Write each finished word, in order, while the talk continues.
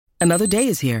Another day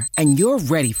is here, and you're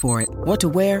ready for it. What to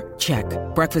wear? Check.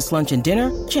 Breakfast, lunch, and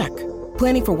dinner? Check.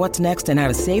 Planning for what's next and how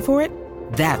to save for it?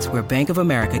 That's where Bank of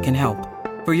America can help.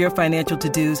 For your financial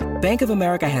to-dos, Bank of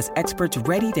America has experts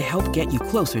ready to help get you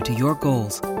closer to your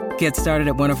goals. Get started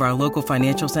at one of our local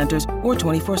financial centers or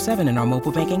 24/7 in our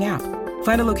mobile banking app.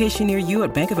 Find a location near you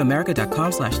at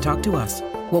bankofamerica.com/talktous.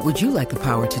 What would you like the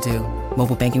power to do?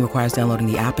 Mobile banking requires downloading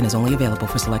the app and is only available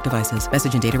for select devices.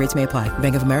 Message and data rates may apply.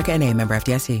 Bank of America N.A., member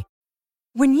FDIC.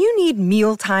 When you need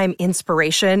mealtime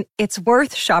inspiration, it's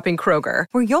worth shopping Kroger,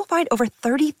 where you'll find over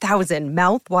 30,000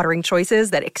 mouth-watering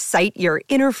choices that excite your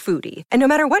inner foodie. And no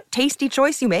matter what tasty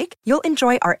choice you make, you'll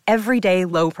enjoy our everyday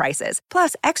low prices,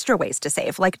 plus extra ways to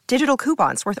save, like digital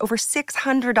coupons worth over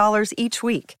 $600 each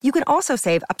week. You can also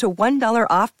save up to $1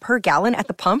 off per gallon at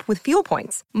the pump with fuel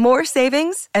points. More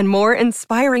savings and more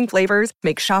inspiring flavors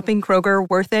make shopping Kroger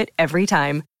worth it every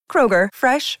time. Kroger,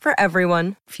 fresh for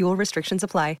everyone. Fuel restrictions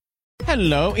apply.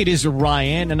 Hello, it is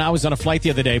Ryan, and I was on a flight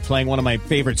the other day playing one of my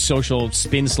favorite social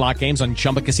spin slot games on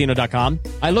ChumbaCasino.com.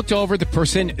 I looked over at the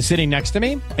person sitting next to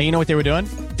me, and you know what they were doing?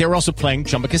 They were also playing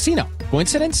Chumba Casino.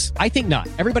 Coincidence? I think not.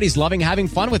 Everybody's loving having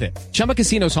fun with it. Chumba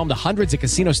Casino is home to hundreds of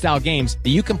casino-style games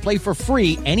that you can play for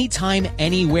free anytime,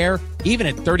 anywhere, even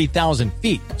at 30,000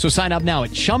 feet. So sign up now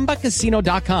at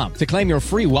ChumbaCasino.com to claim your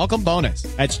free welcome bonus.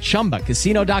 That's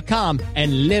ChumbaCasino.com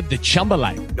and live the Chumba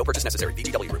life. No purchase necessary.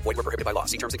 VGW. Void where prohibited by law.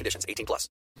 See terms and conditions. 18+.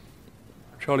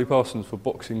 Charlie Parsons for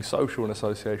Boxing Social in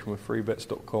association with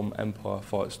freebets.com, Empire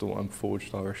Fight Store and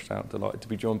Forged Irish Stout. Delighted to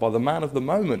be joined by the man of the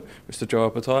moment, Mr. Joe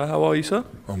Opetaia. How are you, sir?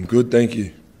 I'm good, thank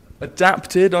you.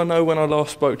 Adapted. I know when I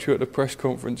last spoke to you at the press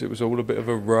conference, it was all a bit of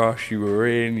a rush. You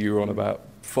were on about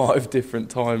 5 different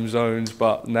time zones,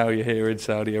 but now you're here in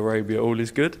Saudi Arabia. All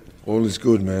is good? All is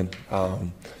good, man.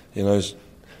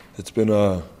 It's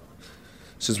been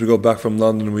since we got back from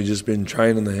London, we've just been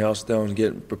training the house down,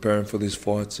 preparing for this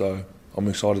fight, so I'm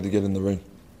excited to get in the ring.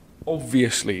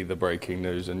 Obviously, the breaking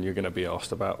news, and you're going to be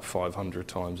asked about 500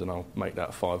 times, and I'll make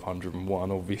that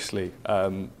 501, obviously.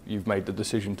 You've made the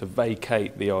decision to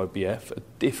vacate the IBF, a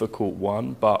difficult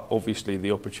one, but obviously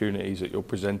the opportunities that you're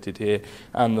presented here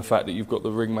and the fact that you've got the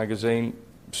Ring magazine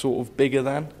sort of bigger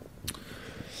than?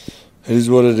 It is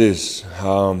what it is.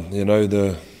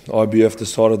 The IBF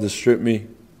decided to strip me,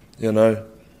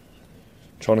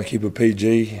 trying to keep a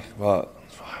PG, but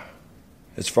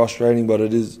it's frustrating, but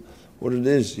it is what it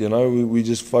is. We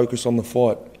just focus on the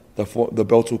fight. The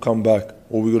belts will come back.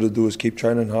 All we got to do is keep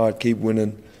training hard, keep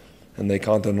winning, and they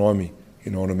can't deny me.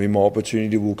 You know what I mean? My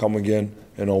opportunity will come again,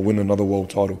 and I'll win another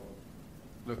world title.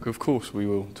 Look, of course we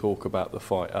will talk about the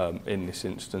fight in this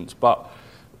instance, but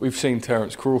we've seen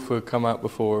Terence Crawford come out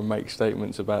before and make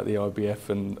statements about the IBF,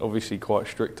 and obviously quite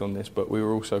strict on this, but we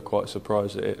were also quite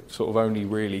surprised that it sort of only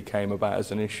really came about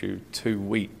as an issue 2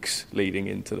 weeks leading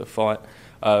into the fight.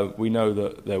 We know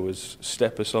that there was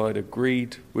step aside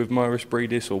agreed with Maurice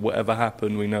Bridis, or whatever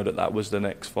happened, we know that that was the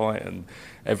next fight, and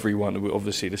everyone,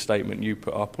 obviously the statement you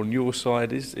put up on your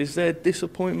side, is there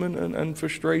disappointment and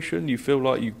frustration? You feel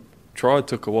like you tried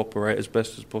to cooperate as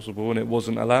best as possible and it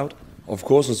wasn't allowed? Of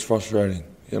course it's frustrating.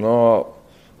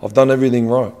 I've done everything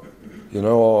right.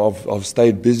 I've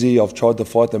stayed busy, I've tried to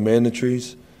fight the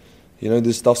mandatories.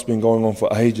 This stuff's been going on for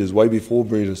ages, way before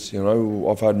Bridis.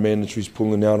 I've had mandatories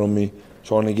pulling out on me,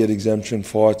 trying to get exemption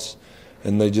fights,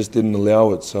 and they just didn't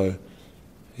allow it. So,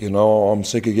 I'm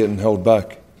sick of getting held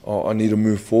back. I need to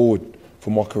move forward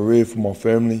for my career, for my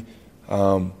family.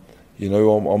 I'm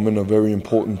in a very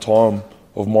important time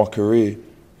of my career,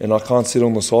 and I can't sit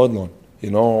on the sideline.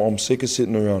 I'm sick of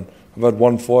sitting around. I've had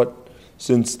one fight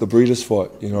since the Bridis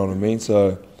fight, you know what I mean?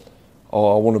 So I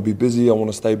want to be busy, I want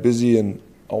to stay busy, and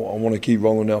I want to keep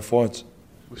rolling out fights.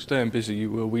 We're staying busy, you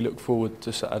will. We look forward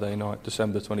to Saturday night,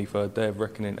 December 23rd, Day of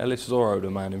Reckoning. Ellis Zorro, the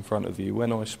man in front of you.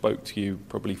 When I spoke to you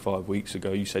probably 5 weeks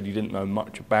ago, you said you didn't know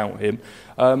much about him.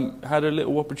 Had a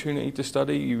little opportunity to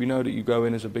study. You know that you go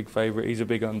in as a big favourite. He's a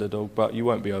big underdog, but you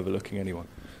won't be overlooking anyone.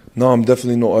 No, I'm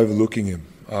definitely not overlooking him.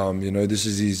 This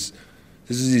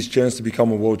is his chance to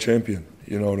become a world champion.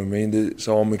 You know what I mean?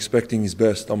 So I'm expecting his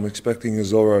best. I'm expecting a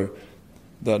Zorro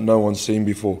that no one's seen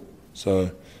before.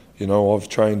 So, I've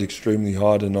trained extremely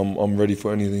hard, and I'm ready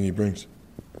for anything he brings.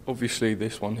 Obviously,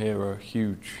 this one here, a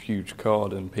huge, huge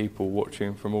card, and people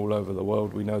watching from all over the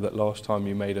world. We know that last time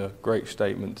you made a great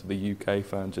statement to the UK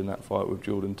fans in that fight with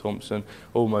Jordan Thompson,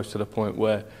 almost to the point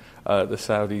where the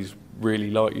Saudis really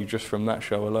like you just from that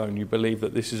show alone. You believe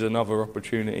that this is another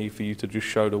opportunity for you to just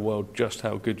show the world just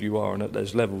how good you are and at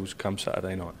those levels come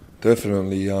Saturday night?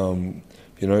 Definitely.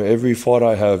 Every fight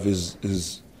I have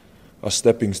is a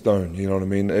stepping stone, you know what I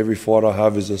mean? Every fight I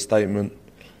have is a statement.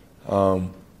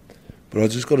 But I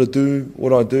just got to do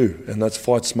what I do, and that's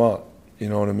fight smart. You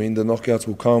know what I mean? The knockouts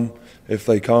will come if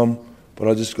they come, but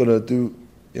I just got to do,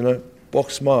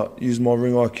 box smart, use my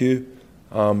ring IQ.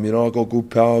 I got good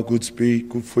power, good speed,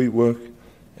 good footwork,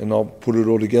 and I'll put it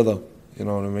all together. You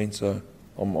know what I mean? So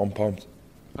I'm pumped.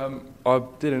 I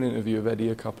did an interview with Eddie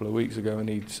a couple of weeks ago, and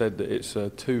he said that it's a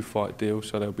 2-fight deal,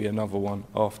 so there'll be another one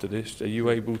after this. Are you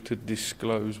able to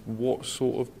disclose what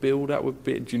sort of build-up would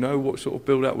be? Do you know what sort of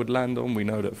build-up would land on? We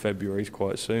know that February's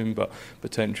quite soon, but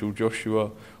potential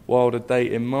Joshua Wilder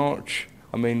date in March.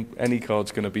 I mean, any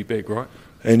card's going to be big, right?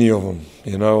 Any of them.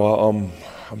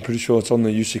 I'm pretty sure it's on the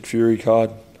Usyk Fury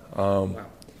card. Wow.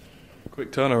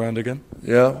 Quick turnaround again.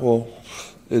 Yeah, well,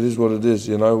 it is what it is.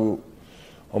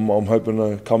 I'm hoping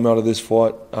to come out of this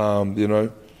fight,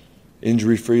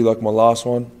 injury-free like my last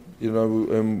one,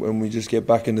 and we just get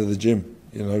back into the gym.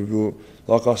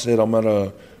 Like I said, I'm at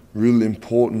a real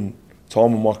important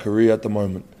time of my career at the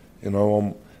moment.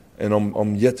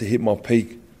 I'm yet to hit my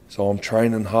peak, so I'm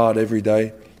training hard every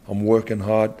day. I'm working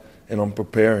hard, and I'm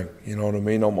preparing. You know what I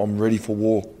mean? I'm ready for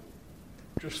war.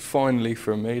 Just finally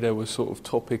from me, there was sort of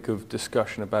topic of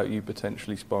discussion about you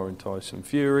potentially sparring Tyson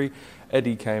Fury.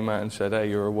 Eddie came out and said, hey,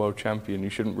 you're a world champion, you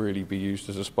shouldn't really be used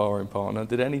as a sparring partner.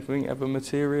 Did anything ever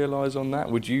materialise on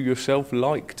that? Would you yourself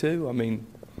like to? I mean...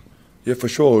 Yeah, for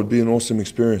sure, it would be an awesome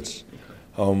experience.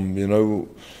 We're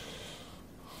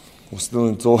still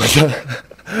in talk.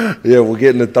 Yeah, we're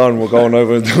getting it done. We're going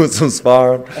over and doing some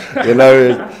sparring.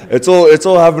 It's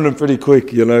all happening pretty quick,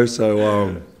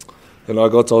 so... And I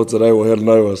got told today we're heading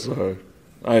over, so,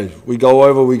 hey, we go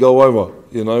over.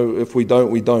 If we don't,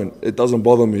 we don't. It doesn't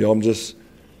bother me. I'm just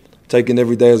taking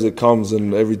every day as it comes,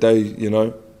 and every day,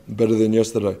 better than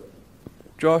yesterday.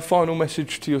 Joe, final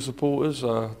message to your supporters.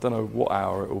 I don't know what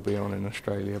hour it will be on in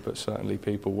Australia, but certainly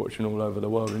people watching all over the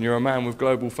world. And you're a man with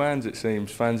global fans, it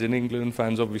seems. Fans in England,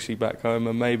 fans obviously back home,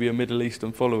 and maybe a Middle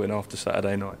Eastern following after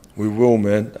Saturday night. We will,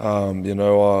 man.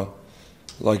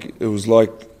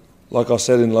 Like I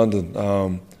said in London,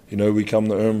 we come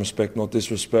to earn respect, not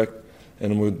disrespect,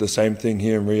 and we're the same thing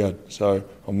here in Riyadh. So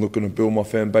I'm looking to build my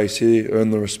fan base here,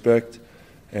 earn the respect,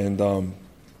 and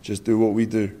just do what we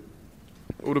do.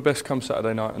 All the best come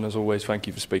Saturday night, and as always, thank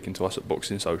you for speaking to us at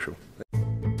Boxing Social.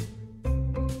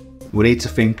 We need to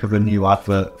think of a new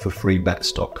advert for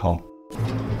freebets.com.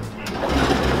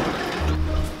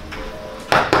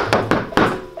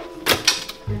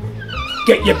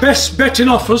 Get your best betting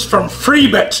offers from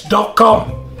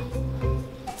freebets.com.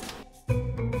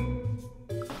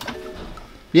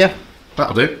 Yeah,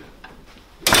 that'll do.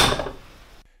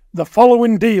 The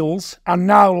following deals are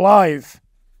now live.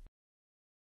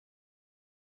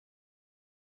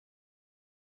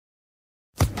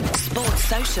 Sports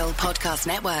Social Podcast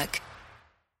Network.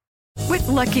 With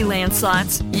Lucky Land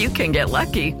Slots, you can get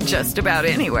lucky just about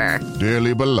anywhere.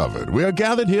 Dearly beloved, we are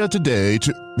gathered here today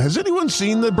to... Has anyone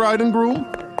seen the bride and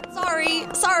groom?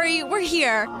 Sorry, we're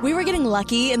here. We were getting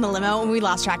lucky in the limo and we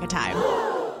lost track of time.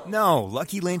 No,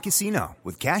 Lucky Land Casino,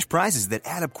 with cash prizes that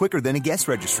add up quicker than a guest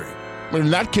registry. In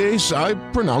that case, I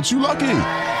pronounce you lucky.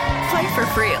 Play for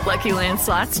free at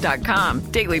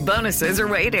LuckyLandSlots.com. Daily bonuses are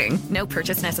waiting. No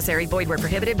purchase necessary. Void where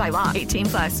prohibited by law.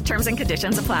 18+. Terms and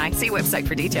conditions apply. See website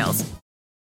for details.